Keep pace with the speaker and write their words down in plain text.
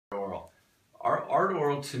art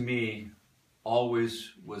oral to me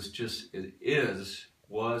always was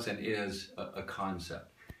and is a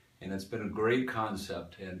concept. And it's been a great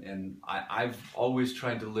concept, and I've always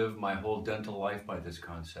tried to live my whole dental life by this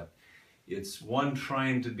concept. It's one,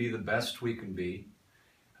 trying to be the best we can be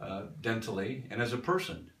dentally and as a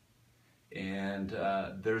person. And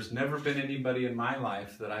there's never been anybody in my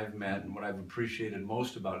life that I've met, and what I've appreciated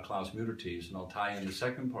most about KLAUS MÜTERTHIES, and I'll tie in the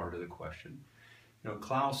second part of the question. You know,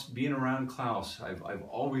 KLAUS, being around KLAUS, I've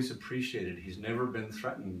always appreciated. He's never been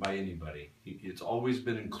threatened by anybody. It's always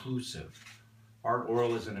been inclusive. Art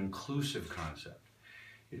oral is an inclusive concept.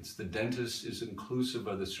 It's the dentist is inclusive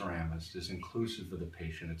of the ceramist, is inclusive of the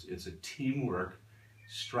patient. It's a teamwork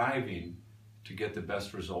striving to get the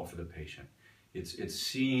best result for the patient. It's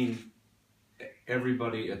seeing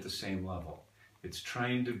everybody at the same level. It's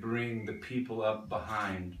trying to bring the people up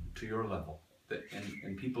behind to your level,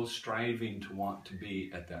 and people striving to want to be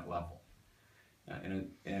at that level.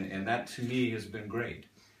 And that to me has been great.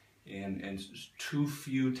 And too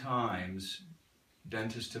few times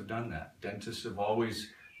dentists have done that. Dentists have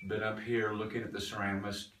always been up here looking at the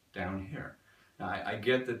ceramist down here. Now, I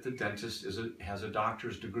get that the dentist has a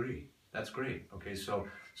doctor's degree. That's great. Okay, so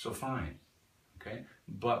fine. Okay,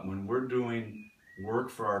 but when we're doing work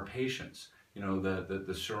for our patients, you know,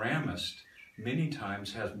 the ceramist many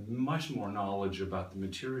times has much more knowledge about the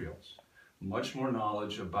materials, much more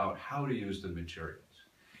knowledge about how to use the materials.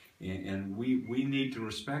 And we need to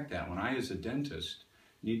respect that. When I, as a dentist,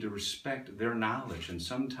 need to respect their knowledge, and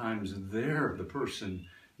sometimes they're the person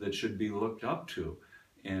that should be looked up to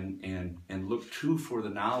and looked to for the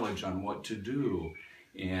knowledge on what to do.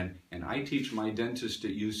 And I teach my dentist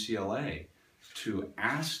at UCLA to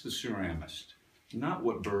ask the ceramist not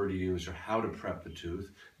what burr to use or how to prep the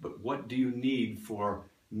tooth, but what do you need for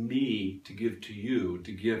me to give to you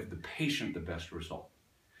to give the patient the best result.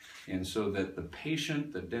 And so that the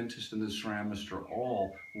patient, the dentist, and the ceramist are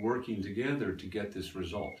all working together to get this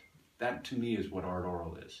result. That to me is what art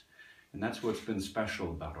oral is. And that's what's been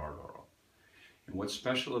special about art oral. And what's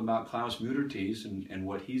special about KLAUS MÜTERTHIES and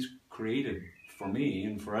what he's created for me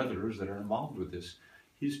and for others that are involved with this,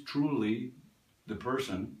 he's truly the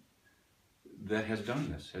person that has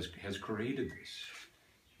done this, has created this.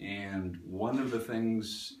 And one of the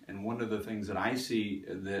things that I see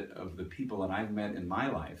that of the people that I've met in my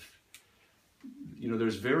life, you know,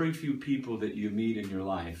 there's very few people that you meet in your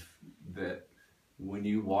life that when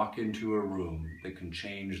you walk into a room, that can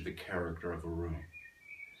change the character of a room.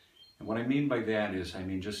 And what I mean by that is, I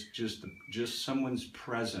mean just someone's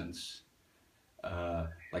presence,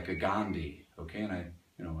 like a Gandhi, okay? And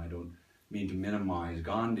I don't mean to minimize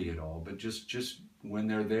Gandhi at all, but just when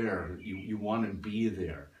they're there, you want to be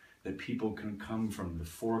there. That people can come from the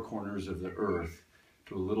four corners of the earth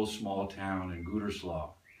to a little small town in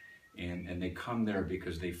Gütersloh, and they come there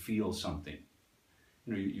because they feel something.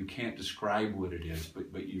 You know, you can't describe what it is,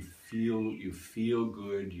 but you feel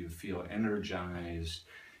good, you feel energized,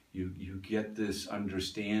 you get this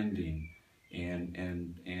understanding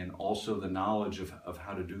and also the knowledge of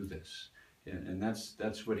how to do this. And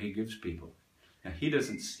that's what he gives people. Now, he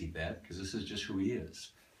doesn't see that because this is just who he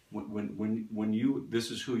is. When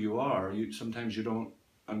this is who you are, sometimes you don't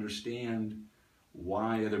understand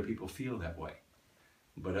why other people feel that way.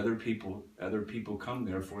 But other people come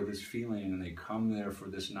there for this feeling, and they come there for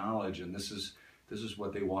this knowledge, and this is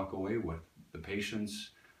what they walk away with. The patients,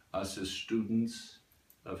 us as students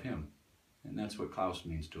of him. And that's what KLAUS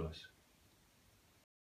means to us.